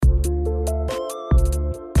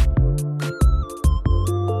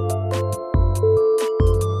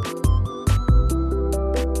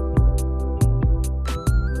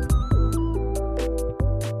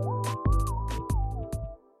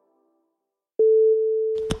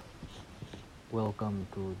Welcome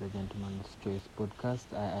to the Gentleman's Choice podcast.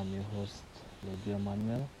 I am your host, Legia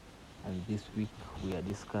Manuel, and this week we are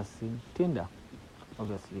discussing Tinder.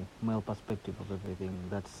 Obviously, male perspective of everything.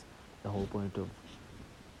 That's the whole point of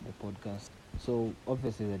the podcast. So,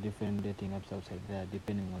 obviously, there are different dating apps outside there,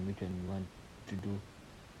 depending on which one you want to do.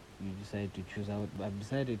 You decide to choose out. But I've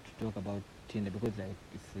decided to talk about Tinder because,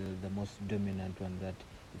 it's the most dominant one that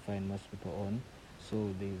you find most people on. So,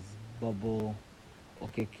 there's Bubble,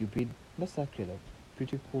 Okay Cupid. That's actually a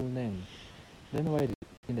pretty cool name. Don't know why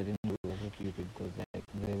Tinder didn't do Okay Cupid because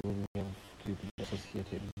they will have Cupid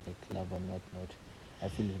associated with love and whatnot. I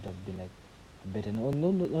feel it would have been better.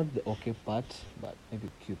 No, not the okay part, but maybe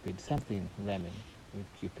Cupid, something rhyming with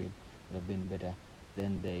Cupid would have been better.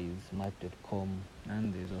 Then there is Match.com,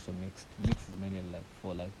 and there's also Mixed. Mixed is mainly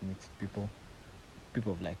for mixed people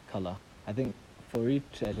of color. I think for it,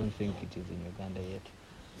 I don't think it is in Uganda yet.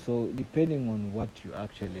 So depending on what you're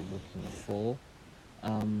actually looking for,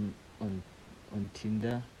 um, on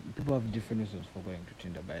Tinder, people have different reasons for going to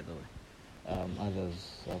Tinder. By the way,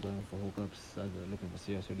 others are going for hookups, others are looking for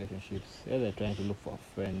serious relationships, others are trying to look for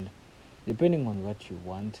a friend, depending on what you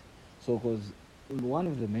want. So, because one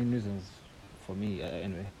of the main reasons for me,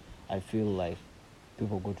 anyway, I feel like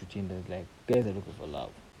people go to Tinder is guys are looking for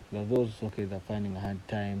love. There are those they're finding a hard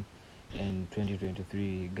time in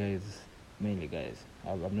 2023. Guys, mainly guys.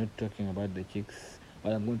 I'm not talking about the chicks,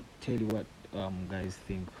 but I'm going to tell you what guys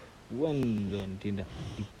think when they're on Tinder,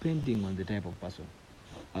 depending on the type of person.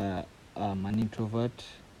 I'm an introvert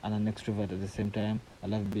and an extrovert at the same time. I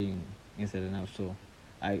love being inside and out, so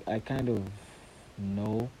I kind of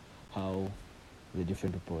know how the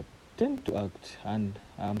different people tend to act, and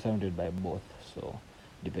I'm surrounded by both, so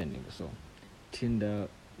depending. So Tinder,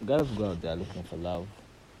 guys go out there looking for love,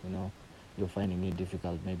 you know. You're finding it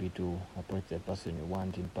difficult maybe to approach the person you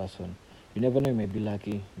want in person. You never know, you may be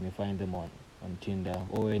lucky, you may find them on Tinder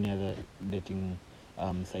or any other dating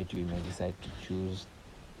site you may decide to choose.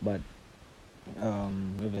 But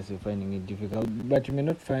obviously finding it difficult, but you may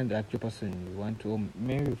not find the actual person you want to, or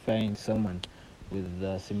maybe find someone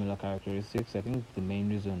with similar characteristics. I think the main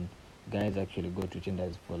reason guys actually go to Tinder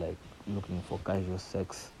is for looking for casual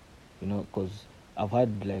sex, because I've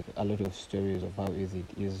had a lot of stories of how easy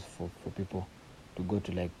it is for people to go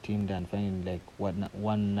to Tinder and find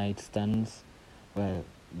one night stands where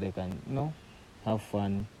they can have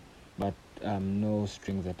fun, but no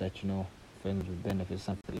strings attached, friends with benefits,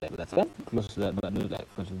 something like that. So close to that, but not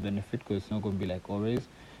friends with benefit, because it's not going to be always.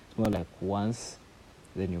 It's more once,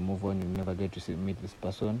 then you move on, you never get to meet this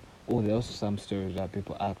person. Or there are also some stories that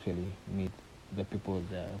people actually meet the people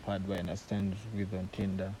they have had by understand with on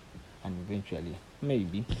Tinder, and eventually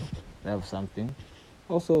maybe they have something.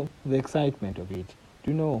 Also, the excitement of it. Do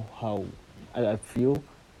you know how I feel?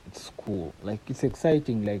 It's cool. It's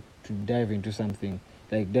exciting. To dive into something.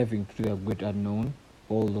 Dive into a great unknown.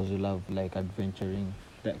 All those who love adventuring.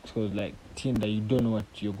 Because Tinder, you don't know what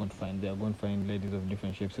you're going to find. They're going to find ladies of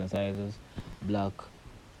different shapes and sizes, black,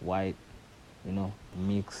 white,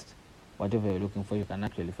 mixed. Whatever you're looking for, you can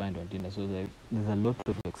actually find on Tinder. So there's a lot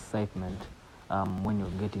of excitement when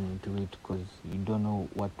you're getting into it, because you don't know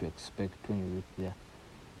what to expect when you reach there.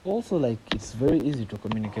 Also, it's very easy to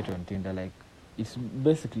communicate on Tinder. It's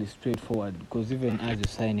basically straightforward, because even as you're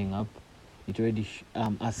signing up, it already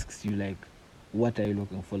asks you what are you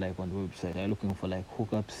looking for on the website. Are you looking for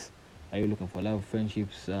hookups? Are you looking for love,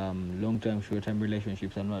 friendships, long-term, short-term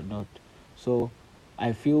relationships, and whatnot? So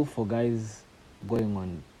I feel for guys going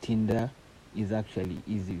on Tinder is actually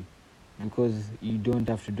easy, because you don't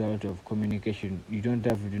have to do a lot of communication. You don't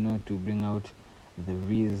have to bring out the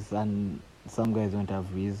Riz, and some guys don't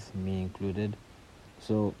have Riz, me included.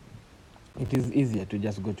 So it is easier to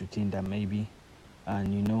just go to Tinder maybe,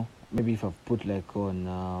 and maybe if I've put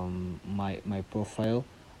on my profile,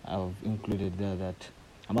 I've included there that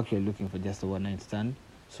I'm actually looking for just a one night stand.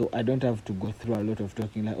 So I don't have to go through a lot of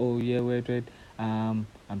talking oh yeah, wait, I'm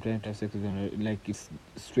trying to have sex with them. It's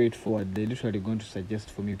straightforward. They're literally going to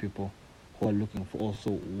suggest for me people who are looking for also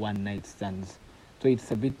one night stands. So it's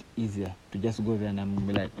a bit easier to just go there, and I'm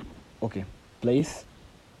gonna be okay, place,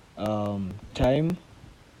 time,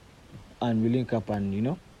 and we link up.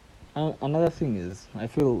 And another thing is, I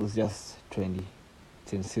feel it's just trendy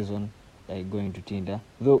since season, going to Tinder.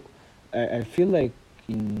 Though I feel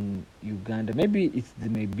in Uganda, maybe it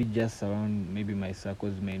may be just around maybe my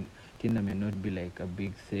circles. Tinder may not be a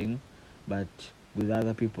big thing, but with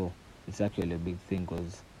other people, it's actually a big thing,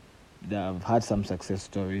 because I've had some success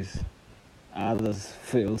stories, others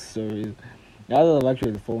fail stories. Others have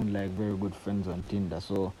actually found very good friends on Tinder.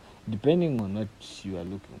 So depending on what you are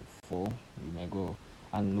looking for, you may go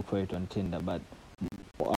and look for it on Tinder. But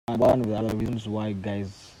one of the other reasons why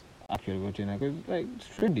guys actually go to Tinder. Because like it's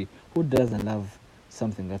trendy. Who doesn't love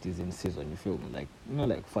something that is in season? You feel me? Like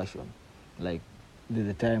like fashion. Like there's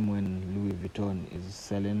a time when Louis Vuitton is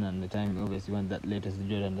selling, and the time obviously when that latest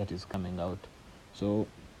Jordan that is coming out. So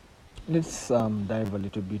let's dive a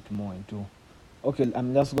little bit more into. Okay,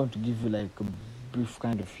 I'm just going to give you like a brief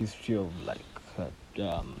kind of history of like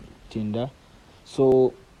Tinder.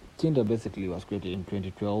 So Tinder basically was created in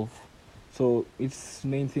 2012. So its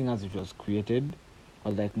main thing as it was created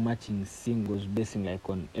was like matching singles basing like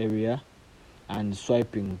on area and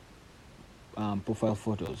swiping profile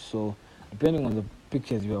photos. So depending on the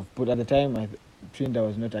pictures you have put at the time, Tinder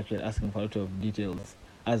was not actually asking for a lot of details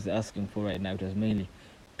as they're asking for right now. It was mainly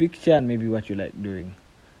picture and maybe what you like doing,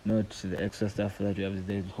 not the extra stuff that you have these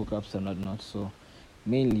days, hookups and whatnot. So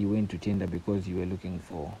mainly you went to Tinder because you were looking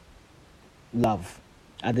for love.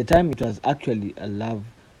 At the time, it was actually a love.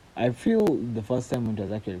 I feel the first time when it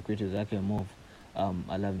was actually created was actually more of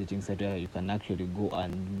a love dating site where you can actually go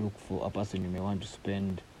and look for a person you may want to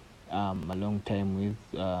spend a long time with,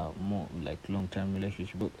 more like long-term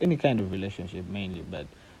relationship, but any kind of relationship mainly, but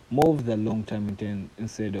more of the long-term intent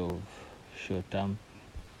instead of short-term.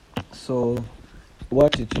 So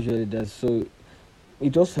what it usually does, so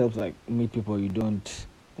it also helps like meet people you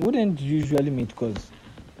wouldn't usually meet, because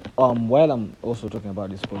while I'm also talking about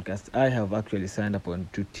this podcast, I have actually signed up on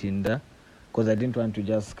to Tinder because I didn't want to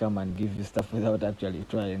just come and give you stuff without actually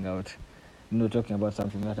trying out, talking about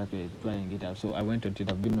something without actually trying it out. So I went on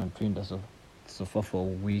Tinder. I've been on Tinder so far for a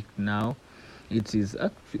week now. It's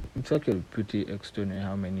actually pretty extraordinary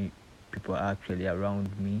how many people are actually around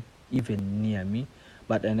me, even near me,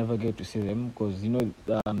 but I never get to see them because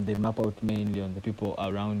they map out mainly on the people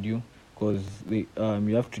around you, because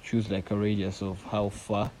you have to choose like a radius of how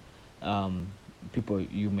far people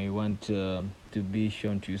you may want to be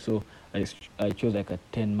shown to you. So I chose like a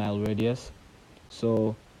 10-mile radius.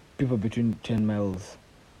 So people between 10 miles,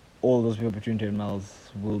 all those people between 10 miles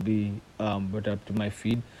will be brought up to my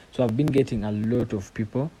feed. So I've been getting a lot of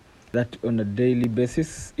people that on a daily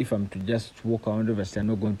basis, if I'm to just walk around, obviously I'm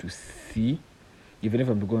not going to see. Even if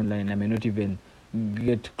I'm to go online, I may not even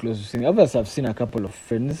get close to seeing. Obviously, I've seen a couple of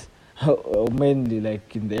friends, mainly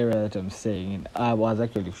like in the area that I'm staying in. I was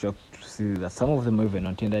actually shocked to see that some of them are even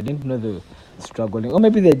on Tinder. I didn't know they were struggling, or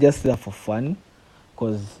maybe they're just there for fun,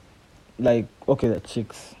 because like okay, the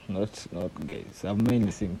chicks, not guys. I'm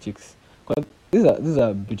mainly seeing chicks. Cause these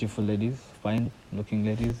are beautiful ladies, fine looking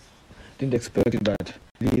ladies. Didn't expect it, but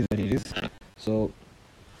it is what it is. So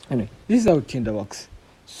anyway, this is how Tinder works.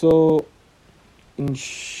 So in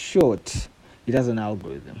short, it has an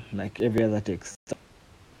algorithm like every other text.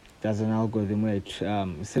 It has an algorithm where it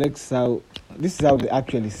selects how. This is how they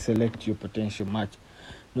actually select your potential match,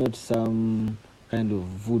 not some kind of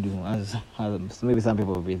voodoo, as maybe some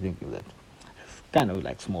people will be thinking that. It's kind of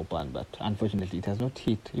like small pun, but unfortunately, it has not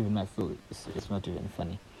hit. Even I feel it's not even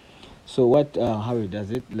funny. So how it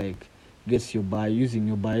does it, like gets your bio using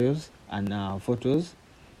your bios and photos.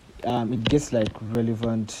 It gets like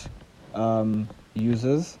relevant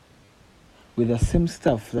users with the same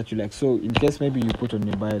stuff that you like. So in case maybe you put on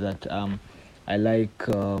your bio that I like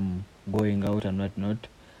going out and whatnot,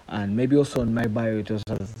 and maybe also on my bio it also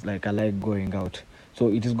says like I like going out. So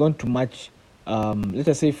it is going to match. Let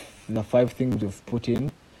us say if the 5 things you've put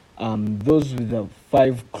in, those with the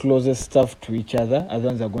 5 closest stuff to each other are the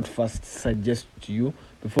ones that are going to first suggest to you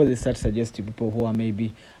before they start suggesting people who are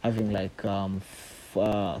maybe having like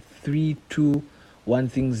 3, 2, 1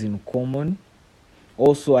 things in common.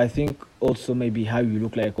 Also, I think also maybe how you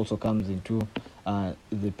look like also comes into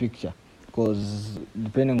the picture, because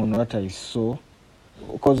depending on what I saw,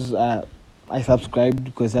 because I subscribed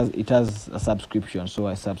because it has a subscription, so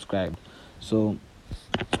I subscribed. So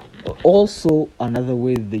also another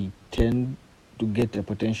way they tend to get a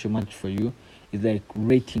potential match for you is like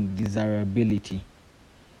rating desirability,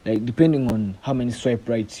 like depending on how many swipe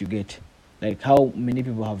rights you get, like how many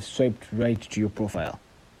people have swiped right to your profile.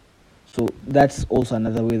 So that's also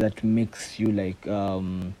another way that makes you like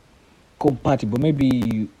compatible.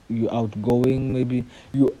 Maybe you outgoing, maybe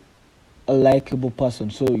you a likable person.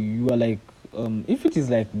 So you are like if it is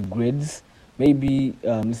like grades, maybe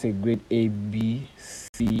let's say grade A, B,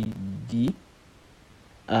 C, D,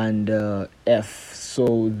 and F.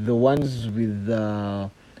 So the ones with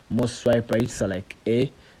the most swipe rights are like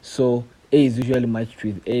A. So A is usually matched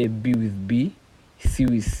with A, B with B, C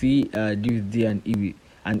with C, D with D, and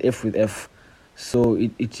and F with F. So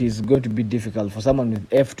it is going to be difficult for someone with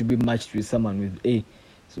F to be matched with someone with A.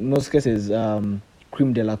 So in most cases,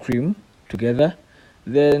 cream de la cream together,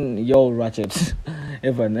 then you're ratchet.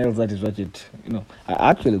 Everyone else that is ratchet. I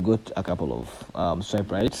actually got a couple of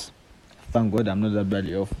swipe rights. Thank God I'm not that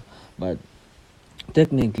badly off, but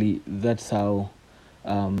technically that's how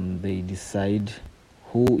they decide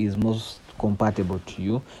who is most compatible to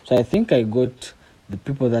you. So I think I got the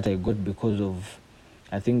people that I got because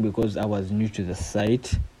I was new to the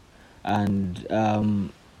site, and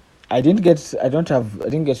I didn't get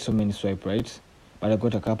so many swipe rights, but I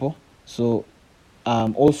got a couple. So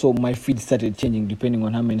also my feed started changing depending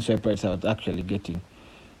on how many swipe rights I was actually getting,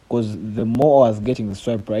 because the more I was getting the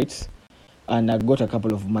swipe rights, and I got a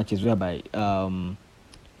couple of matches whereby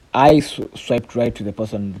I swiped right to the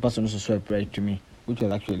person also swiped right to me, which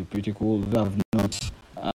was actually pretty cool. Though I've not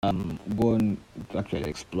gone to actually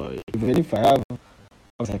explore it. Even if I have,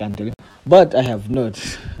 I can't tell you, but I have not.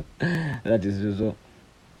 That is so.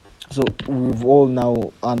 So we've all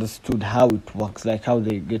now understood how it works, like how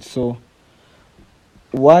they get. So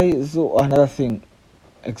why? So another thing,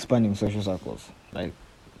 expanding social circles. Like,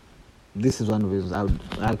 this is one of the reasons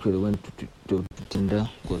I actually went to Tinder,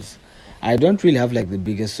 because I don't really have like the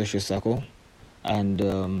biggest social circle,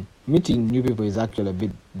 and meeting new people is actually a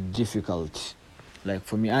bit difficult, like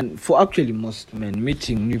for me and for actually most men.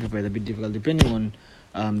 Meeting new people is a bit difficult depending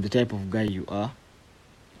on the type of guy you are.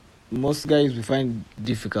 Most guys we find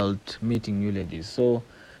difficult meeting new ladies. So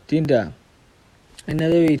Tinder,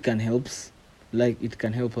 another way it can help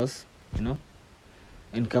us,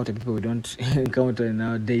 encounter people we don't encounter in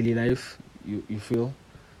our daily life. You feel,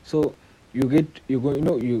 so you get you go you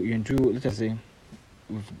know you into, let us say,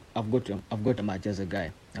 I've got a match as a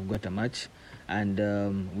guy. I've got a match, and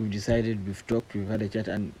we've decided, we've talked, we've had a chat,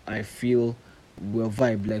 and I feel we're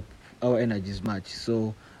vibe, like our energies match.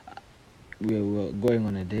 So we're going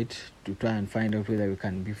on a date to try and find out whether we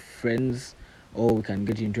can be friends, or we can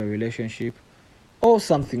get into a relationship, or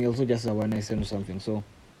something else, or just a one night stand or something. So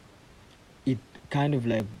it kind of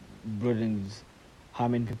like broadens how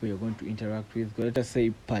many people you're going to interact with. Let us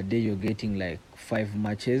say per day you're getting like 5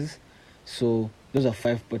 matches, so those are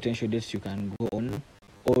 5 potential dates you can go on,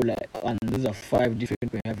 or like, and those are 5 different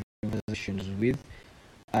people you have conversations with,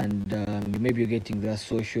 and maybe you're getting their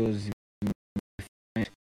socials.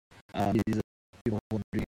 These are people who are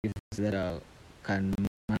doing things that can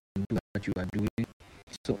do what you are doing.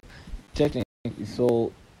 So technically it's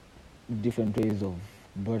all different ways of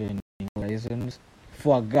broadening horizons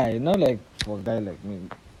for a guy, not like for a guy like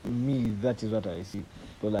me. That is what I see.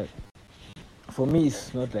 But like, for me,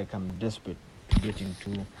 it's not like I'm desperate to get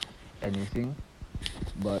into anything,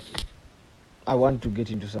 but I want to get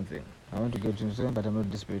into something. But I'm not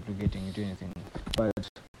desperate to getting into anything. But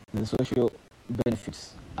the social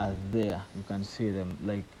benefits are there. You can see them.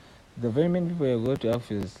 Like, the very many people you're going to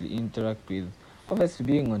obviously interact with. Obviously,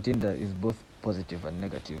 being on Tinder is both positive and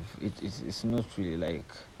negative. It's not really like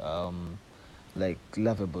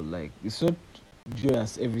lovable. Like, it's not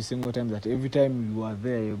joyous every single time. That every time you are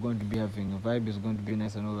there, you're going to be having a vibe. It's going to be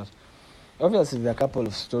nice and all that. Obviously, there are a couple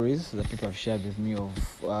of stories that people have shared with me of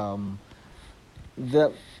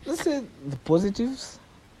the, let's say, the positives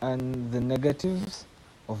and the negatives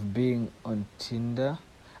of being on Tinder.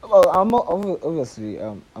 Well, obviously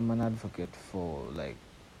I'm an advocate for like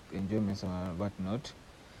enjoyment and whatnot,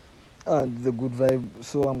 the good vibe.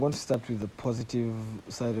 So I'm going to start with the positive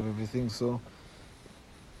side of everything. So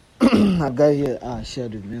a guy here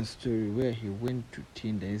shared with me a story where he went to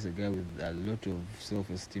Tinder. He's a guy with a lot of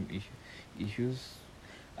self-esteem issues.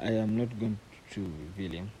 I am not going to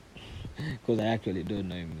reveal him because I actually don't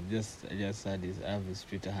know him. I just had I have his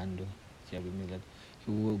Twitter handle. Shared with me that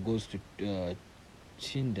he goes to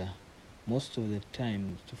Tinder most of the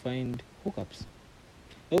time to find hookups.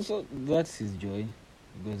 Also, that's his joy.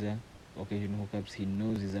 He goes there, occasional hookups. He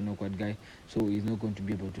knows he's an awkward guy, so he's not going to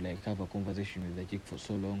be able to like have a conversation with the chick for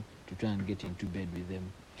so long to try and get into bed with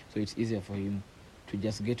them. So it's easier for him to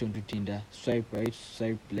just get onto Tinder, swipe right,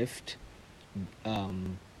 swipe left,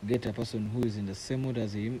 get a person who is in the same mood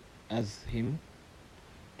as him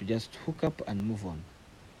to just hook up and move on.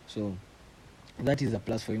 So that is a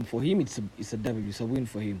plus for him. For him, it's a W. It's a win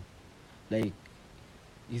for him. Like,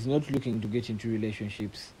 he's not looking to get into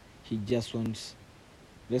relationships. He just wants,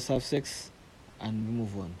 let's have sex and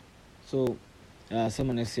move on. So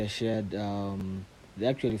someone else here shared they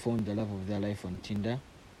actually found the love of their life on Tinder.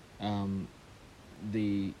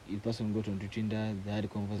 The person got onto Tinder, they had a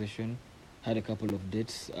conversation, had a couple of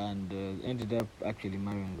dates, and ended up actually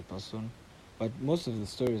marrying the person. But most of the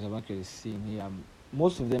stories I'm actually seeing here,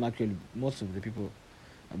 most of the people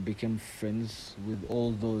became friends with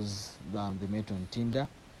all those they met on Tinder.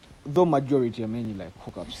 Though majority are mainly like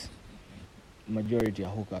hookups. Majority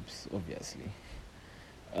are hookups, obviously.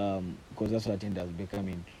 because that's what Tinder has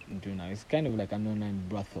become into now. It's kind of like an online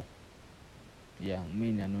brothel. Yeah,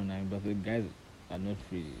 mean an online brothel. Guys are not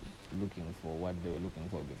really looking for what they were looking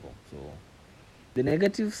for before. So the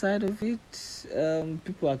negative side of it,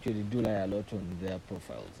 people actually do lie a lot on their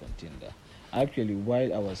profiles on Tinder. Actually,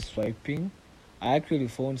 while I was swiping, I actually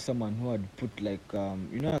found someone who had put like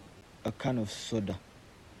a can of soda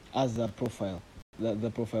as a profile, the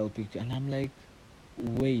profile picture, and I'm like,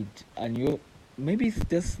 wait, and you maybe it's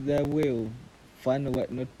just their way of fun or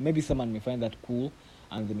what not. Maybe someone may find that cool,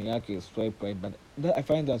 and they may actually swipe right, but I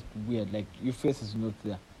find that weird. Like your face is not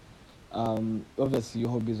there. Obviously your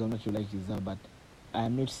hobbies or not you like is there, but I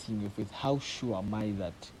am not seeing your face. How sure am I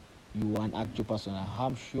that you are an actual person? And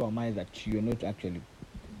how sure am I that you're not actually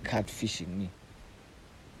catfishing me?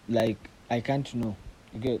 Like I can't know.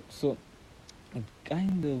 Okay, so it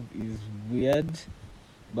kind of is weird,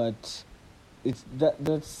 but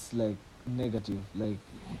that's like negative. Like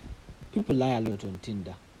people lie a lot on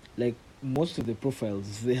Tinder. Like most of the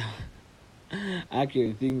profiles there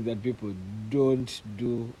actually things that people don't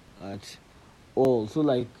do at all. So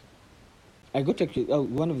like I got actually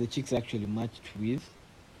one of the chicks I actually matched with.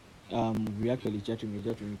 We actually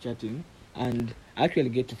chatting, and I actually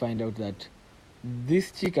get to find out that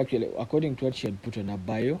this chick actually, according to what she had put on her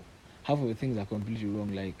bio, half of the things are completely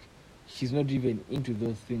wrong. Like she's not even into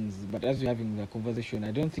those things. But as we're having the conversation,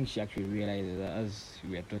 I don't think she actually realizes that as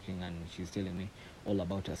we are talking and she's telling me all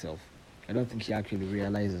about herself. I don't think she actually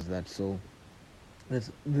realizes that. So there's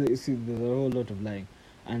a whole lot of lying,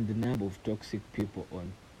 and the number of toxic people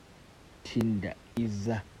on Tinder is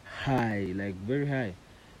high, like very high.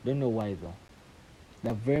 Don't know why though.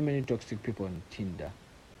 There are very many toxic people on Tinder.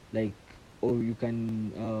 Like, or you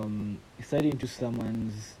can start into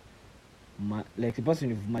someone's like the person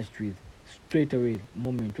you've matched with straight away,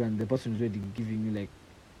 moment one, the person is already giving you like,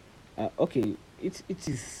 okay, it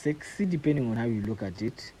is sexy depending on how you look at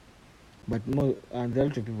it, but more and there are a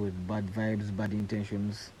lot of people with bad vibes, bad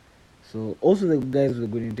intentions. So also the guys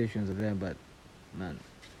with good intentions are there, but man,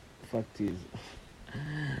 fact is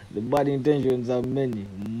the bad intentions are many,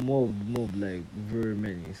 more like very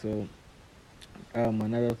many. So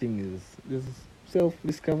another thing is this self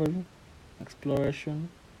discovery, exploration.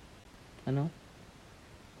 You know,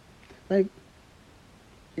 like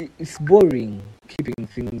it's boring keeping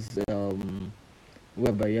things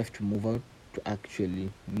whereby you have to move out to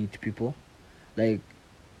actually meet people. Like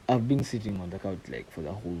I've been sitting on the couch like for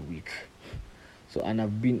the whole week, so and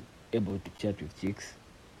I've been able to chat with chicks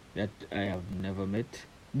that I have never met,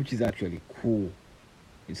 which is actually cool.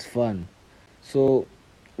 It's fun. So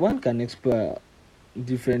one can explore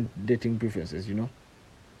different dating preferences, you know?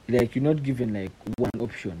 Like you're not given like one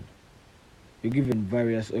option. You're given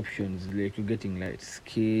various options. Like you're getting light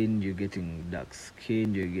skin, you're getting dark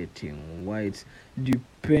skin, you're getting white,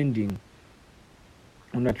 depending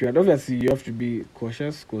on what you want. Obviously you have to be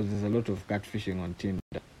cautious because there's a lot of catfishing on Tinder.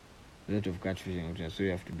 A lot of catfishing on Tinder, so you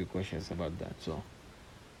have to be cautious about that. So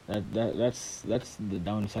that's the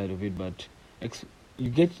downside of it, but you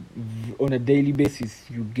get on a daily basis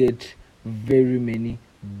you get very many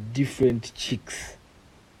different chicks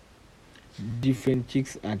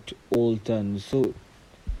at all times. So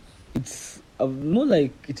it's more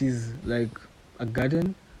like it is like a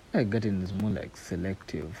garden. A garden is more like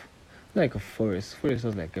selective, like a forest has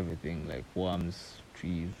like everything, like worms,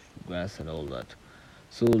 trees, grass and all that.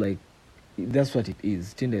 So like that's what it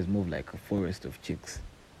is. Tinder is more like a forest of chicks.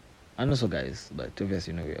 And also guys, but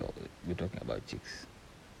obviously, we're talking about chicks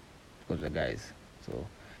because we're guys. So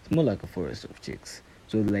it's more like a forest of chicks.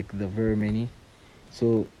 So like the very many.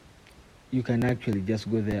 So you can actually just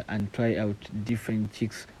go there and try out different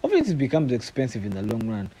chicks. Obviously, it becomes expensive in the long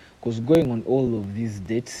run because going on all of these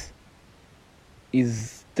dates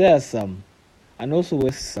is tiresome and also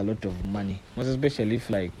wastes a lot of money. Most especially if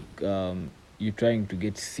like you're trying to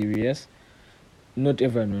get serious. Not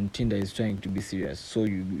everyone on Tinder is trying to be serious. So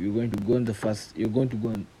you're going to go on you're going to go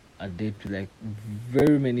on a date with like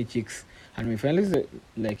very many chicks. And if I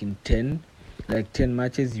like in 10, like 10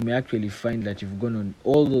 matches, you may actually find that you've gone on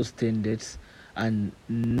all those 10 dates and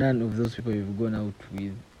none of those people you've gone out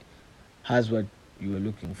with has what you were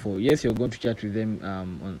looking for. Yes, you're going to chat with them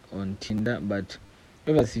on Tinder, but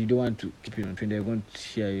obviously you don't want to keep it on Tinder. You're going to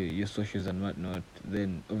share your socials and whatnot.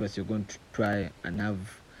 Then obviously you're going to try and have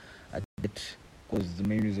a date because the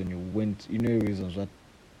main reason you went, reasons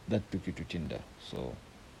that took you to Tinder. So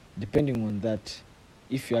depending on that,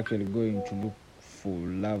 if you're actually going to look for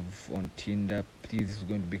love on Tinder, please, it's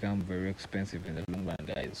going to become very expensive in the long run,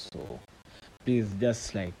 guys. So please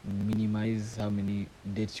just like minimize how many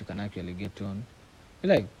dates you can actually get on.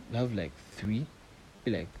 You have like three.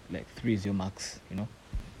 Like three is your max,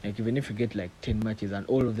 Like even if you get like 10 matches and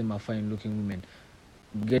all of them are fine looking women,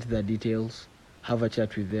 get the details, have a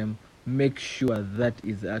chat with them, make sure that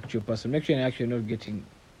is the actual person. Make sure you're actually not getting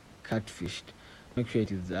catfished. Make sure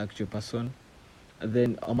it is the actual person. And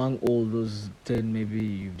then among all those 10 maybe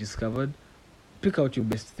you've discovered, pick out your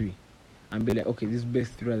best 3 and be like, okay, these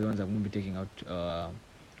best 3 are the ones I'm going to be taking out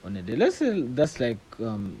on a day. Let's say that's like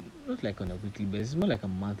not like on a weekly basis, more like a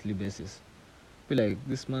monthly basis. Be like,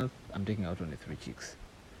 this month I'm taking out only 3 chicks.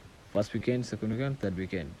 First weekend, second weekend, third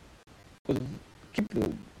weekend. Because keep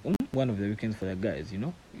one of the weekends for the guys, you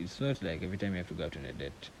know. It's not like every time you have to go out on a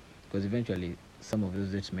date. Because eventually some of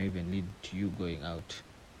those dates may even lead to you going out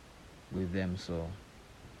with them. So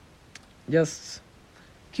just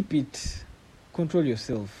keep it, control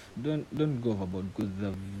yourself. Don't go overboard, because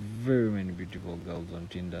there are very many beautiful girls on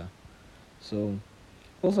Tinder. So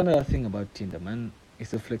also another thing about Tinder, man,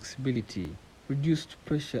 is the flexibility, reduced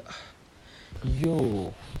pressure.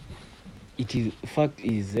 Yo, it is fact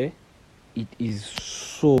is it is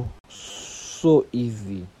so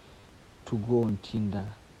easy to go on Tinder,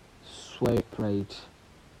 swipe right,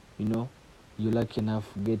 you know, you're lucky enough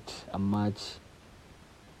get a match,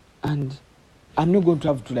 and I'm not going to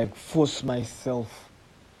have to like force myself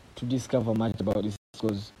to discover much about this,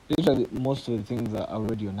 because literally most of the things are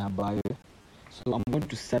already on her bio. So I'm going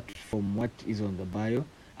to start from what is on the bio,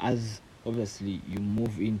 as obviously you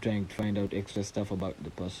move in trying to find out extra stuff about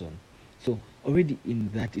the person. So already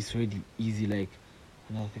in that it's already easy. Like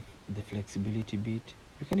another the flexibility bit,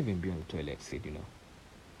 you can even be on the toilet seat, you know.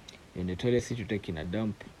 In the toilet seat, you're taking a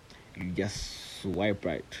dump, you just swipe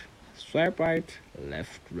right,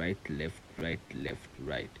 left, right,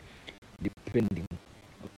 depending.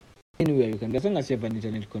 Anywhere you can, as long as you have an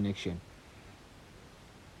internet connection,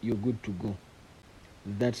 you're good to go.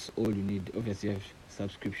 That's all you need. Obviously, you have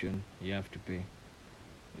subscription, you have to pay,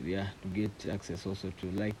 yeah, to get access also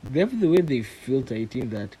to, like, the way they filter it in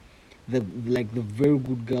that the like the very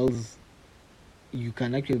good girls, you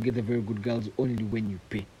can actually get the very good girls only when you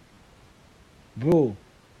pay. Bro,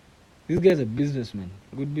 these guys are businessmen,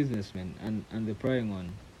 good businessmen, and they're prying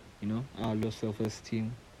on, you know, our low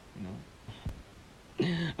self-esteem, you know.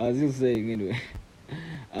 I was just saying anyway.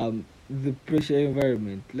 The pressure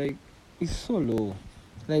environment, like, it's so low.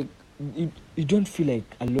 Like, you don't feel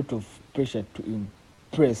like a lot of pressure to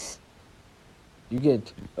impress. You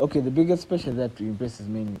get, okay, the biggest pressure that to impress is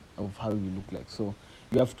mainly of how you look like. So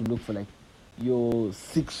you have to look for like your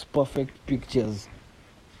 6 perfect pictures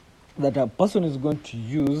that a person is going to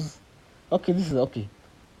use. Okay, this is okay,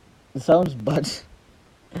 it sounds bad.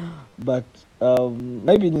 But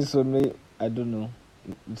maybe in this one way, I don't know,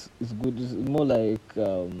 it's good. It's more like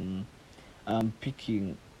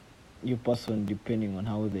picking your person depending on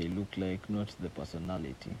how they look like, not the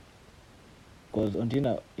personality. Because on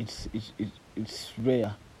Tinder, it's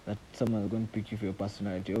rare that someone is going to pick you for your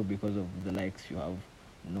personality or because of the likes you have.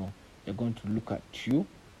 No, they're going to look at you.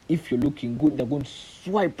 If you're looking good, they're going to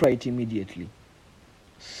swipe right immediately.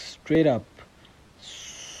 Straight up,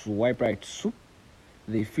 swipe right. Soup.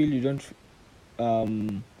 They feel you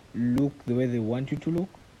don't look the way they want you to look.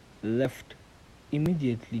 Left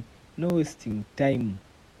immediately. No wasting time.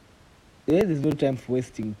 There's no time for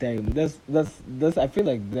wasting time. That's. I feel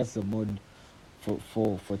like that's the mode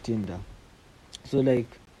for Tinder. So like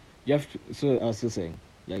you have to. So I was still saying,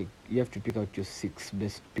 like, you have to pick out your 6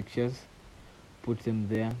 best pictures, put them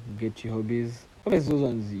there, get your hobbies. Obviously, those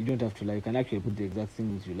ones you don't have to like. You can actually put the exact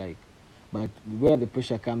things you like, but where the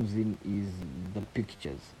pressure comes in is the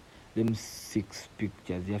pictures. Them 6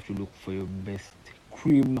 pictures, you have to look for your best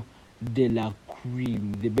cream de la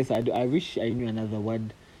cream. The best. I wish I knew another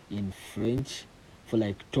word in French for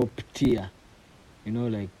like top tier. You know,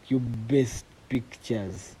 like your best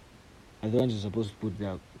pictures are the ones you're supposed to put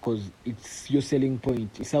there, because it's your selling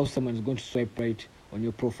point. It's how someone is going to swipe right on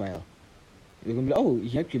your profile. They're going to be like, oh,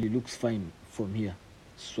 he actually looks fine from here.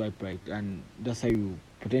 Swipe right, and that's how you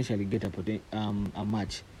potentially get a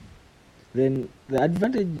match. Then the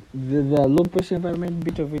advantage, the low pressure environment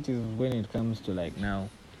bit of it is when it comes to like now,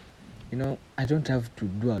 you know, I don't have to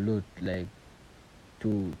do a lot like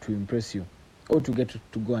to impress you or to get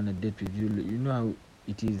to go on a date with you. You know how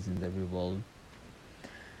it is in the real world.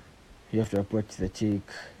 You have to approach the chick.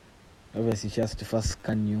 Obviously, she has to first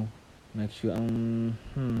scan you, make sure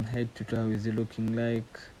head to toe, how is he looking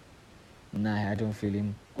like? Nah, I don't feel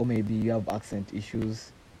him. Or maybe you have accent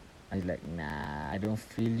issues. And you're like, nah, I don't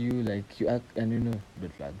feel you. Like you act, and you know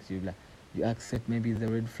red flags. You like, you accept maybe the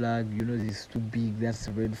red flag. You know this is too big. That's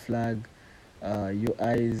a red flag. Your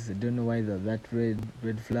eyes, I don't know why they're that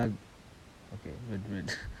red flag. Okay,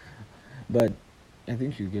 red. But I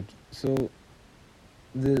think you get, so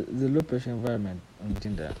the low pressure environment on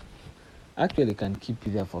Tinder actually can keep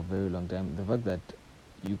you there for a very long time. The fact that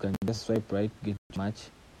you can just swipe right, get match,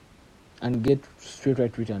 and get straight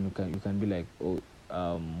right with, and you can be like, oh,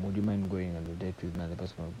 would you mind going on a date with me? And the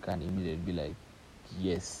person can immediately be like,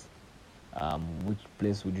 yes. Which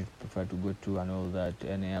place would you prefer to go to, and all that,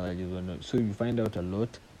 any allergies or not. So you find out a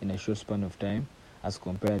lot in a short span of time, as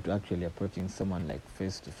compared to actually approaching someone like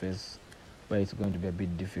face to face, where it's going to be a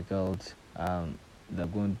bit difficult. They're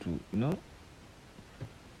going to,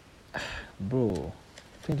 bro,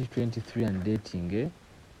 2023 and dating,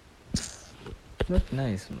 not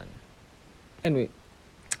nice, man. Anyway,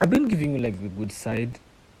 I've been giving you like the good side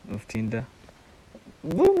of Tinder,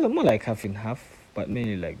 more like half and half, but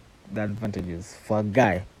mainly like the advantages for a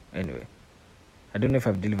guy. Anyway, I don't know if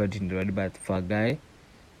I've delivered it already, but for a guy,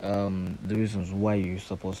 the reasons why you're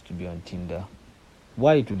supposed to be on Tinder,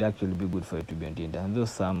 why it would actually be good for you to be on Tinder, and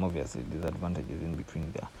there's some obviously disadvantages in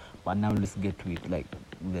between there. But now let's get to it, like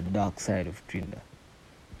the dark side of Tinder.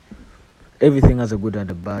 Everything has a good and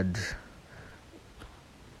a bad.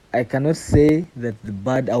 I cannot say that the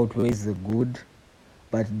bad outweighs the good,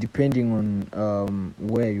 but depending on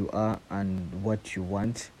where you are and what you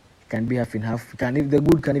want, it can be half and half. If the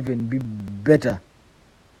good can even be better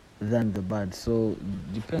than the bad. So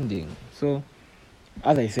depending. So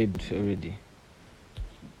as I said already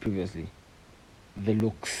previously, the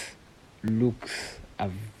looks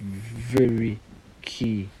are very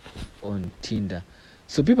key on Tinder.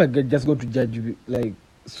 So people just go to judge you like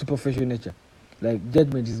superficial nature. Like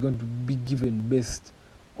judgment is going to be given based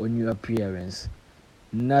on your appearance.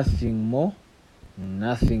 Nothing more,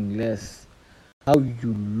 nothing less. How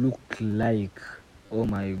you look like, oh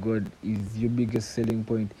my god, is your biggest selling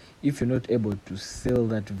point. If you're not able to sell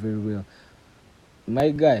that very well, my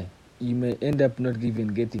guy, you may end up not even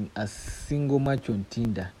getting a single match on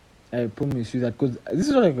Tinder. I promise you that, because this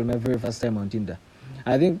is not like my very first time on Tinder.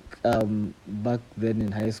 I think back then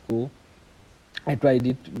in high school, I tried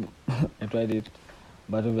it.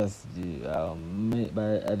 But obviously,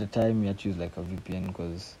 but at the time, we had to use like a VPN,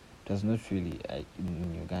 because it was not really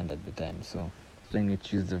in Uganda at the time. So then we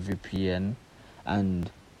choose the VPN, and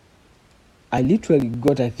I literally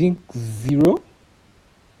got, I think, zero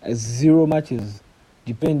matches,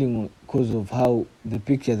 depending on, because of how the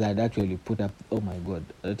pictures I'd actually put up. Oh my god!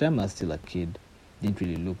 At the time, I was still a kid, didn't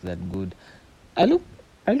really look that good. I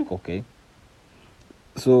look okay.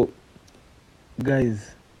 So,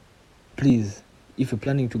 guys, please, if you're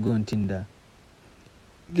planning to go on Tinder,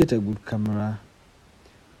 get a good camera.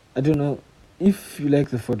 I don't know if you like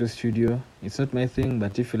the photo studio. It's not my thing,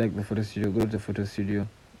 but if you like the photo studio, go to the photo studio,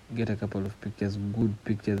 get a couple of pictures, good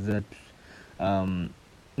pictures that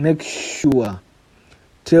make sure,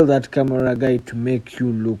 tell that camera guy to make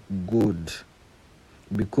you look good,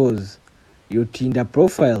 because your Tinder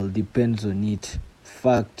profile depends on it.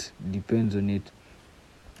 Fact depends on it.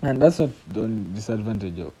 And that's not the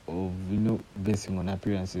disadvantage of basing on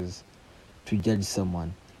appearances to judge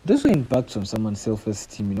someone. It also impacts on someone's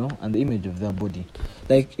self-esteem, and the image of their body.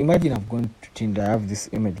 Like, imagine I've gone to Tinder, I have this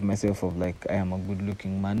image of myself of like, I am a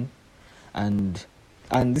good-looking man, and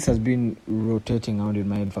this has been rotating around in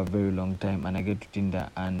my head for a very long time, and I get to Tinder,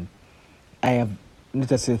 and I have,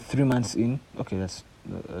 let's say, 3 months in. Okay, that's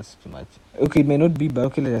too much. Okay, it may not be, but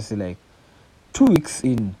okay, let's say like 2 weeks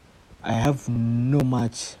in, I have no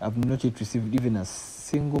match. I've not yet received even a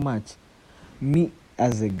single match. Me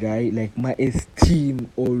as a guy, like, my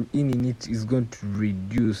esteem or in it is going to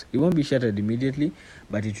reduce. It won't be shattered immediately,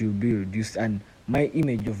 but it will be reduced, and my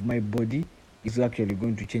image of my body is actually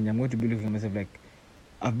going to change. I'm going to be looking at myself like,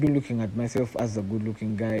 I've been looking at myself as a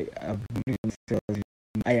good-looking guy. I've been looking at myself as,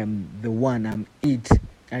 I am the one, I'm it.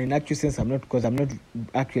 And in actual sense, I'm not, because I'm not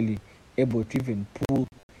actually able to even pull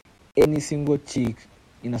any single chick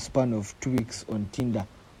in a span of 2 weeks on Tinder,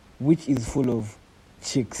 which is full of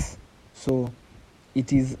chicks. So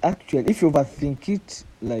it is actually, if you overthink it,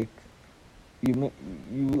 like, you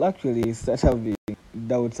will actually start having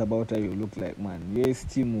doubts about how you look like, man. Your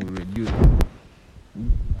esteem will reduce.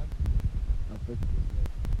 Affect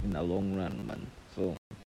yourself in the long run, man. So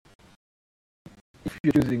if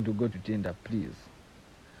you're choosing to go to Tinder, please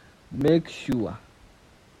make sure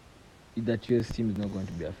that your esteem is not going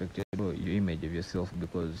to be affected by your image of yourself,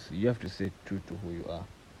 because you have to stay true to who you are.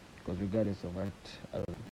 Because regardless of what,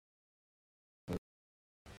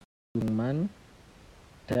 man,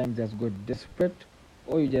 time just got desperate,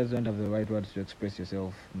 or you just don't have the right words to express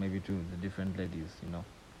yourself, maybe to the different ladies.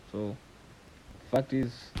 So fact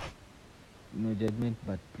is, no judgment,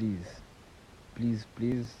 but please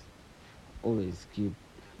always keep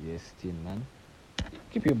your esteem, man.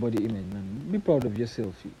 Keep your body image, man. Be proud of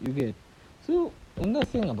yourself. You get. So Another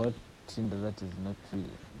thing about Tinder that is not really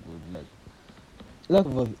good, like lack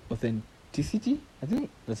of authenticity. I think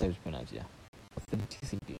that's how it's pronounced. Yeah,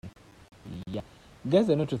 authenticity. Yeah, guys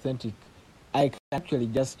are not authentic. I can actually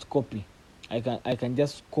just copy. I can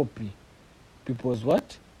just copy people's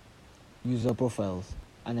what user profiles,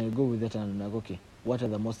 and I go with that and I'm like, okay, what are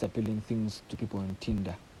the most appealing things to people on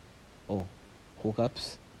Tinder? Oh,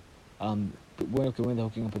 hookups. When they're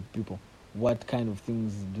hooking up with people, what kind of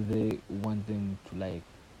things do they want them to like?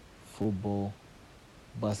 Football,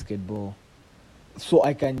 basketball. So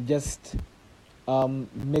I can just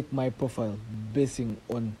make my profile basing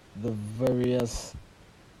on the various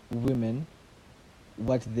women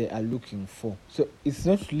what they are looking for. So it's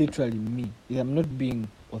not literally me. I'm not being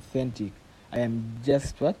authentic. I am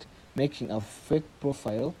just what making a fake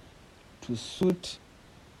profile to suit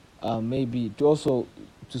maybe to also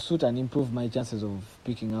to suit and improve my chances of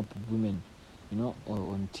picking up women, or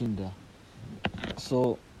on Tinder.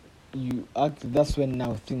 So that's when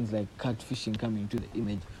now things like catfishing come into the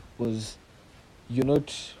image, because you're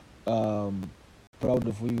not proud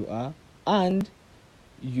of who you are, and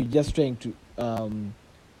you're just trying to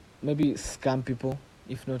maybe scam people.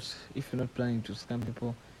 If you're not planning to scam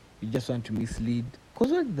people, you just want to mislead.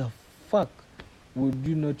 Because what the fuck would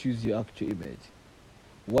you not use your actual image?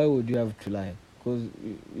 Why would you have to lie? Because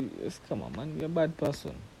come on, man, you're a bad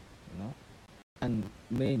person, and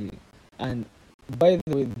mainly, and by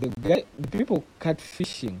the way, the people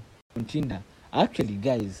catfishing on Tinder are actually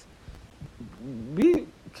guys. Be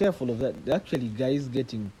careful of that. They're actually guys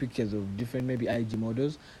getting pictures of different maybe IG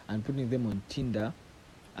models and putting them on Tinder,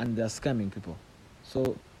 and they're scamming people.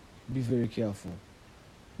 So be very careful.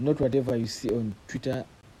 Not whatever you see on Twitter.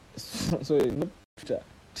 Sorry, not Twitter,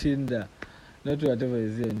 Tinder. Not whatever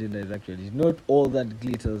you see on Tinder is actually. Not all that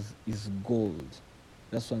glitters is gold.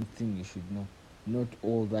 That's one thing you should know. Not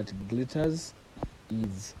all that glitters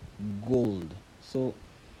is gold. So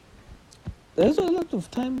there's a lot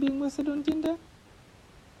of time being wasted on Tinder.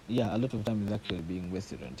 Yeah, a lot of time is actually being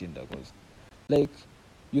wasted on Tinder, because like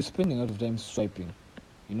you're spending a lot of time swiping,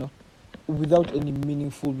 without any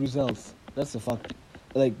meaningful results. That's a fact.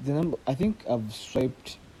 Like the number, I think I've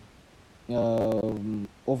swiped over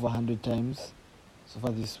 100 times so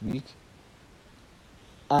far this week,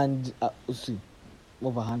 and let's see,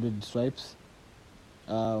 over 100 swipes,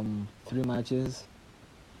 3 matches.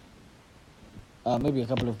 Maybe a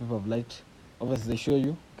couple of people have liked. Obviously, they show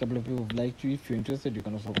you a couple of people have liked you. If you're interested, you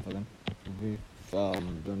can also go for them.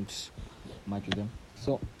 Don't match with them.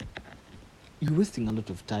 So you're wasting a lot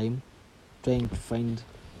of time trying to find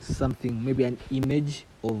something, maybe an image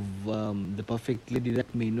of the perfect lady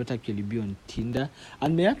that may not actually be on Tinder,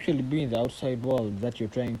 and may actually be in the outside world that you're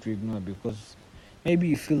trying to ignore, because maybe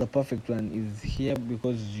you feel the perfect one is here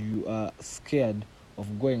because you are scared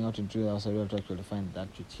of going out into the outside world to actually find that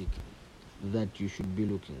chick that you should be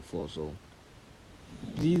looking for. So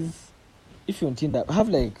please, if you're on Tinder, have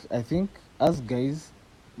like, I think as guys,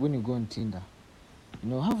 when you go on Tinder,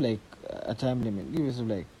 have like a time limit. Give yourself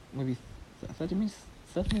like maybe 30 minutes.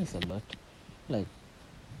 30 minutes a lot. Like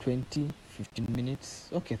 20, 15 minutes.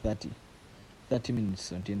 Okay, 30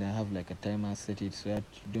 minutes on Tinder. Have like a timer, set it so that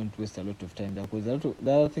you don't waste a lot of time there. Because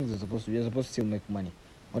the other things you're supposed to still make money.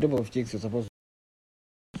 On top of chicks, you're supposed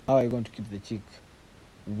to, how are you going to keep the chick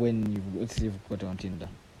when let's say you've got her on Tinder?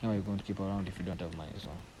 How are you going to keep her around if you don't have money? So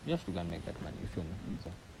you have to go and make that money, you feel me?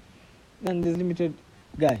 So then there's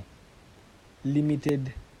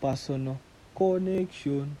limited personal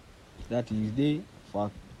connection. That is the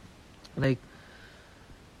fact. Like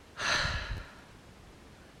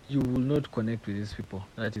you will not connect with these people.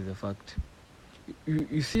 That is a fact.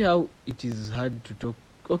 You see how it is hard to talk.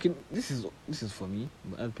 Okay, this is for me,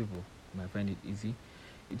 but other people might find it easy.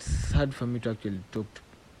 It's hard for me to actually talk to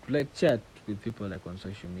like chat with people like on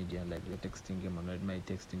social media, like the texting game. My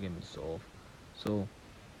texting game is so off. So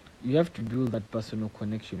you have to build that personal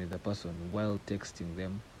connection with the person while texting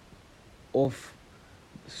them off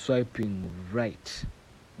swiping right.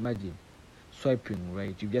 Imagine swiping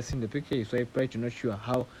right. You've just seen the picture, you swipe right, you're not sure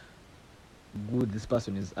how good this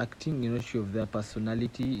person is acting, you're not sure of their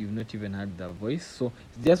personality, you've not even heard their voice. So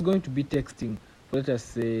it's just going to be texting for, let us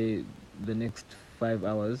say, the next 5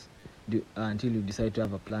 hours until you decide to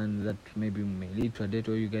have a plan that maybe may lead to a date,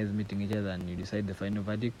 or you guys meeting each other and you decide the final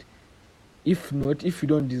verdict. If not, if you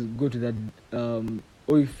don't go to that,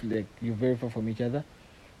 or if like you're very far from each other,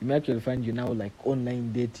 you may actually find you now like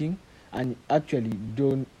online dating, and actually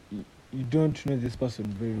you don't know this person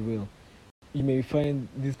very well. You may find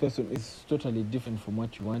this person is totally different from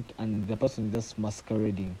what you want, and the person is just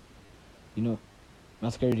masquerading, to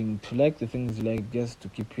like the things you like, just to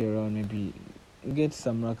keep you around, maybe get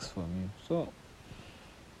some racks from you. So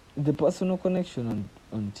the personal connection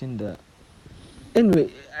on Tinder.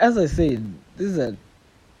 Anyway, as I said, these are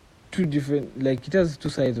two different, like, it has two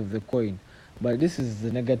sides of the coin, but this is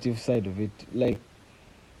the negative side of it. Like,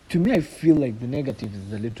 to me, I feel like the negative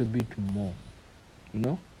is a little bit more,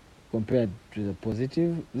 compared to the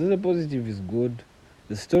positive. The positive is good.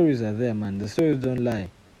 The stories are there, man. The stories don't lie.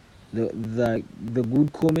 The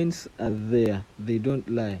good comments are there. They don't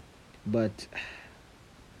lie. But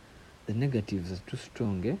the negatives are too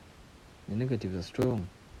strong, eh? The negatives are strong.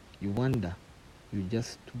 You wonder. You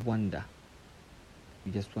just wonder.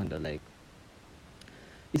 Like,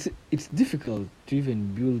 it's difficult to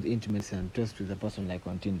even build intimacy and trust with a person like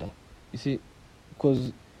on Tinder. You see,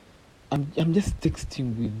 because I'm just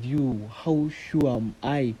texting with you. How sure am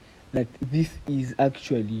I that this is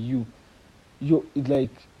actually you?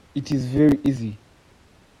 It is very easy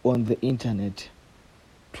on the internet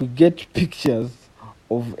to get pictures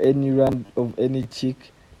of any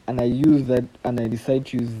chick, and I use that, and I decide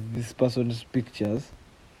to use this person's pictures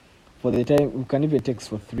for the time. You can even text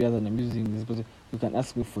for 3 hours and I'm using this person. You can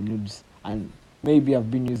ask me for nudes, and maybe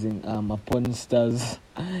I've been using a porn star's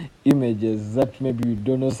images that maybe you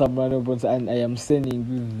don't know someone else, and I am sending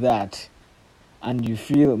you that, and you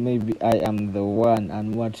feel maybe I am the one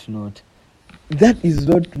and whatnot. That is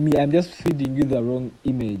not me. I'm just feeding you the wrong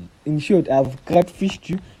image. In short, I've catfished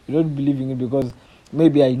you. You're not believing it because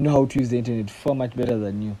maybe I know how to use the internet far much better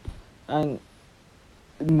than you. And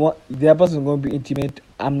the other person is going to be intimate.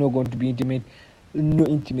 I'm not going to be intimate. No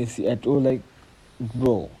intimacy at all. Like,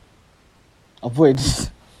 bro, avoid.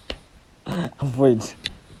 avoid.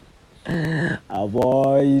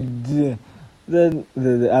 Avoid. Then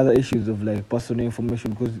the other issues of like personal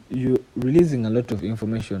information, because you're releasing a lot of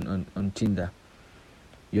information on Tinder.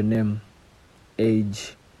 Your name,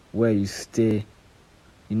 age, where you stay,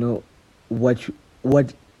 what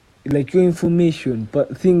like your information,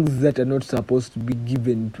 but things that are not supposed to be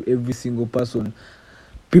given to every single person.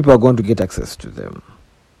 People are going to get access to them.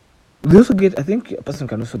 I think a person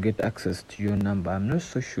can also get access to your number. I'm not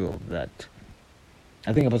so sure of that.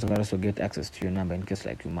 I think a person can also get access to your number in case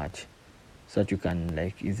like you match, so that you can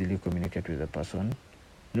like easily communicate with the person.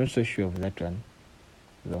 I'm not so sure of that one,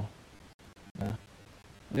 though. Yeah.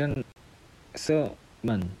 Then, so,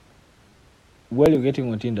 man, while you're getting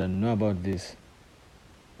on Tinder, know about this.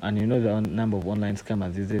 And you know the number of online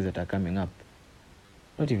scammers these days that are coming up.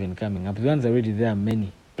 Not even coming up. The ones already there are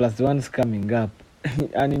many. Plus the ones coming up.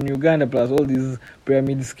 And in Uganda, plus all these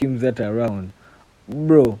pyramid schemes that are around.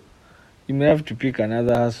 Bro, you may have to pick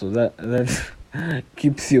another hustle that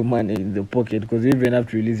keeps your money in the pocket, because you even have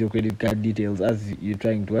to release your credit card details as you're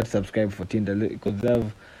trying to subscribe for Tinder,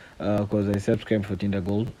 because I subscribe for Tinder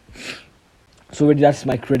Gold. So already that's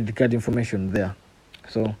my credit card information there.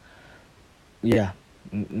 So yeah,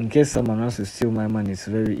 in case someone wants to steal my money, it's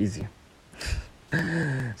very easy.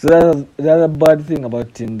 So the other bad thing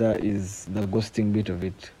about Tinder is the ghosting bit of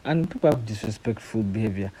it, and people have disrespectful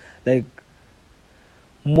behavior. Like,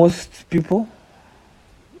 most people,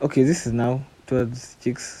 okay, this is now towards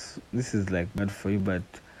chicks, this is like bad for you, but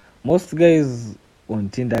most guys on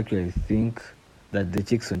Tinder actually think that the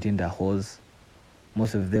chicks on Tinder are hoes.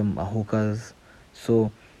 Most of them are hookers.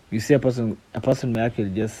 So you see a person may actually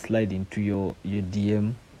just slide into your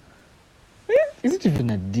DM. Is it even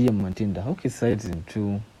a DM on Tinder? Okay, slides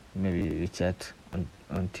into maybe a chat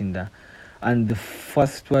on Tinder, and the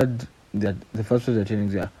first word they're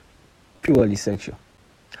telling you are purely sexual,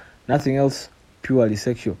 nothing else, purely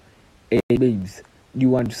sexual. Hey babes, do you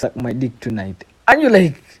want to suck my dick tonight? And you're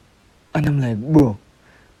like, and I'm like, bro,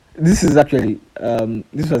 this is actually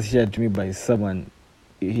this was shared to me by someone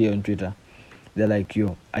here on Twitter. They're like,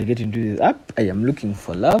 yo, I get into this app, I am looking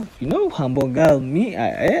for love, humble girl, me,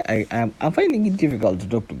 I'm finding it difficult to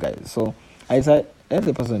talk to guys. So if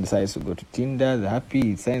the person decides to go to Tinder, they're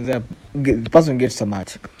happy, it signs up, the person gets a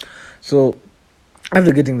match. So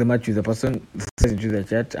after getting the match with the person, they send into the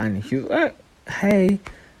chat, and he's like, hey,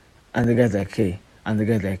 and the guy's like, hey, and the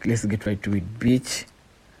guy's like, let's get right to it, bitch.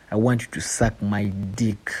 I want you to suck my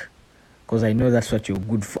dick, because I know that's what you're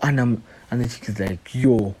good for. And the chick is like,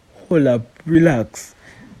 yo, hold up, relax.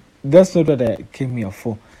 That's not what I came here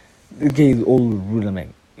for. The guy is all rude. I'm like,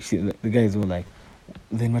 the guy is all like,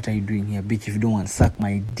 then what are you doing here, bitch, if you don't want to suck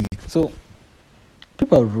my dick? So,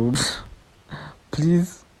 people are rude.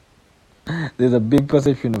 Please. There's a big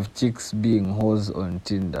perception of chicks being hoes on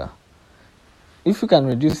Tinder. If you can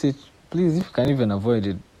reduce it, please. If you can even avoid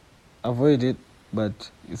it.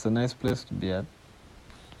 But it's a nice place to be at.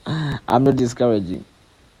 I'm not discouraging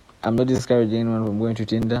anyone from going to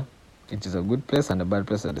Tinder. It is a good place and a bad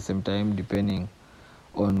place at the same time, depending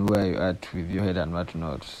on where you're at with your head and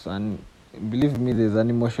whatnot. And believe me, there's an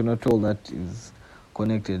emotional toll that is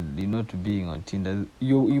connected, to being on Tinder.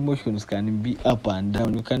 Your emotions can be up and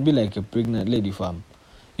down. You can be like a pregnant lady, fam.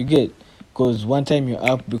 You get, because one time you're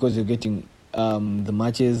up because you're getting the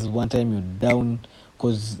matches. One time you're down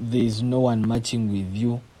because there is no one matching with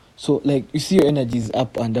you. So like you see, your energy is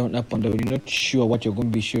up and down, up and down. You're not sure what you're going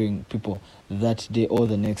to be showing people that day or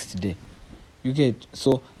the next day. You get,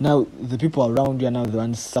 so now the people around you are now the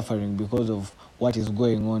ones suffering because of what is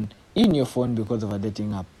going on in your phone because of a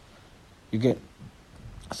dating app. You get,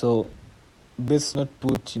 so best not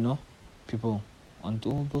put people onto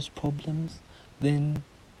all those problems. Then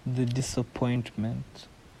the disappointment,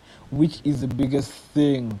 which is the biggest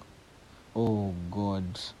thing. Oh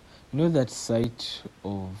God, that sight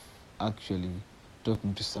of actually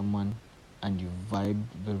talking to someone and you vibe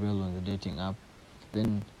very well on the dating app,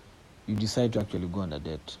 then you decide to actually go on a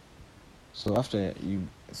date. So after you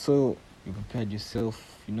prepared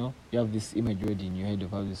yourself, you have this image already in your head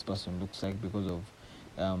of how this person looks like because of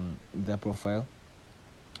their profile.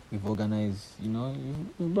 You've organized,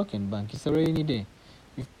 you've broken bank. It's a rainy day.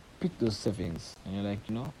 You've picked those savings, and you're like,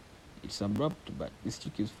 it's abrupt, but this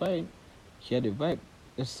chick is fine. She had a vibe.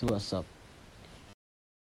 Let's see what's up.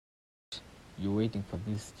 You're waiting for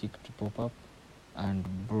this chick to pop up, and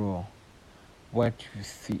bro, what you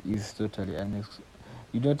see is totally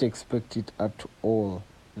you don't expect it at all.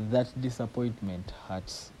 That disappointment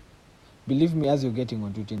hurts. Believe me, as you're getting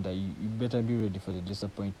onto Tinder, you better be ready for the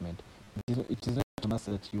disappointment. It is not a must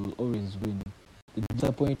that you will always win. The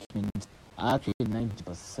disappointments are actually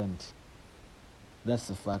 90%. That's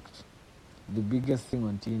the fact. The biggest thing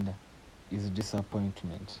on Tinder is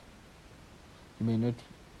disappointment. You may not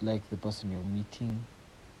like the person you're meeting.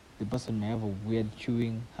 The person may have a weird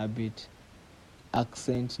chewing habit,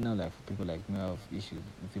 accent. Now, like for people like me, I have issues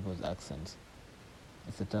with people's accents.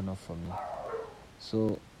 It's a turn off for me.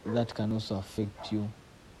 So that can also affect you.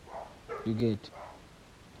 You get,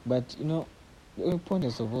 but the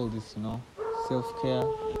importance of all this, self-care.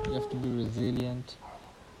 You have to be resilient.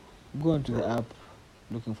 Go onto the app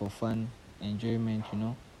looking for fun, enjoyment.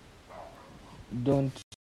 Don't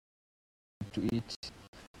to it.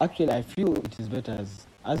 Actually, I feel it is better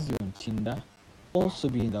as you're on Tinder, also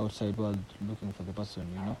be in the outside world looking for the person.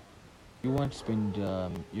 You want to spend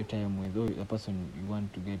your time with, or the person you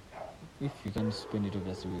want to get. If you can spend it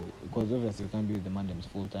obviously because obviously you can't be with the madams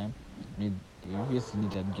full time. You obviously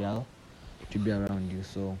need a girl to be around you.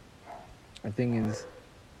 So the thing is,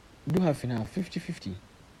 do have enough 50-50,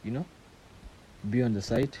 be on the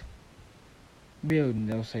site, be out in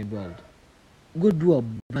the outside world. Go do a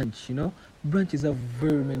brunch. Brunches have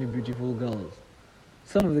very many beautiful girls.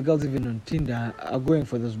 Some of the girls even on Tinder are going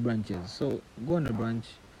for those brunches. So go on a brunch,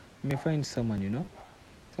 you may find someone,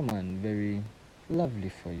 someone very lovely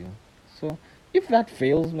for you. So if that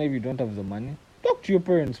fails, maybe you don't have the money, talk to your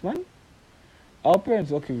parents, man. Our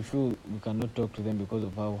parents, okay, we feel we cannot talk to them because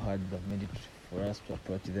of how hard they've made it for us to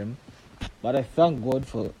approach them. But I thank God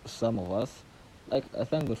for some of us. Like, I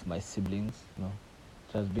thank God for my siblings.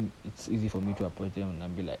 It's easy for me to approach them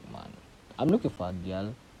and be like, man, I'm looking for a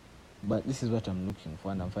girl, but this is what I'm looking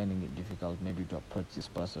for, and I'm finding it difficult maybe to approach this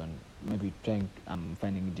person. I'm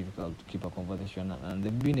finding it difficult to keep a conversation, and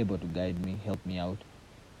they've been able to guide me, help me out.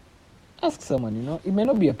 Ask someone, it may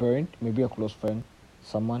not be a parent, it may be a close friend,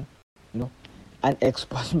 someone, an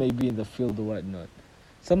expert maybe in the field or whatnot.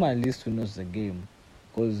 Someone at least who knows the game.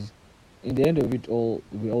 Because in the end of it all,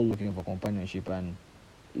 we're all looking for companionship, and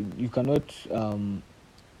you cannot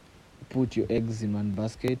put your eggs in one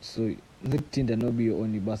basket. So let Tinder not be your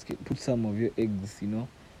only basket. Put some of your eggs, in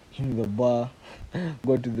the bar,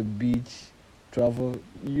 go to the beach, travel.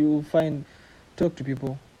 You talk to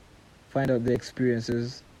people, find out their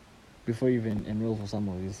experiences before you even enroll for some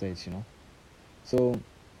of these sites, So,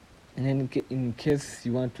 and then in case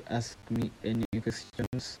you want to ask me any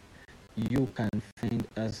questions, you can find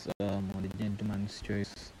us on the Gentleman's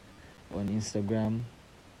Choice on Instagram.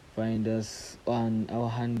 Find us on our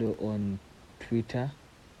handle on Twitter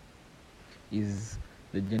is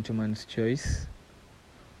the Gentleman's Choice,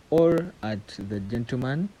 or at the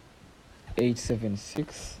Gentleman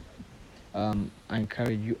 876. I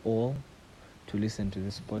encourage you all to listen to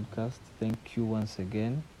this podcast. Thank you once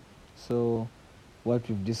again. So what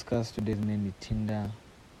we've discussed today is mainly Tinder,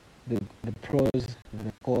 the pros,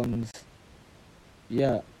 the cons.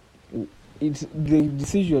 Yeah, it's the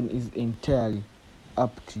decision is entirely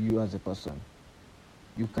up to you as a person.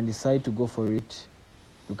 You can decide to go for it.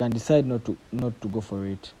 You can decide not to go for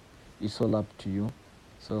it. It's all up to you.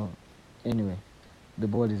 So anyway, the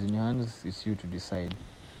ball is in your hands. It's you to decide.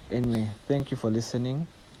 Anyway, thank you for listening.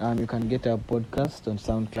 You can get our podcast on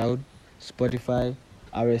SoundCloud, Spotify,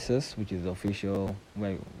 RSS, which is the official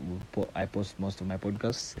where I post most of my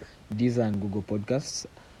podcasts. Deezer and Google Podcasts.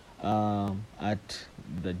 At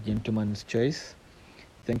the Gentleman's Choice.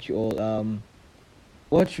 Thank you all.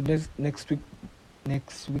 What should next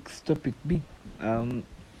week's topic be?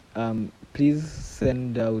 Please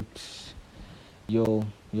send out your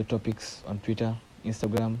topics on Twitter,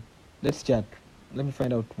 Instagram. Let's chat. Let me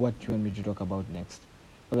find out what you want me to talk about next.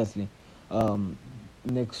 Obviously,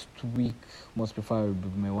 next week, most preferably,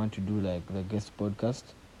 we may want to do like the guest podcast.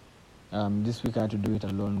 This week I had to do it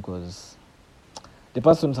alone because the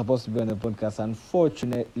person supposed to be on the podcast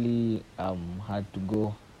unfortunately had to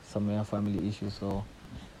go somewhere, family issues. So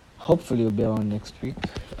hopefully we'll be around next week.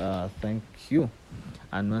 Thank you.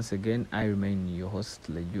 And once again, I remain your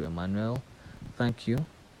host, Leju Emmanuel. Thank you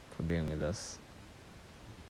for being with us.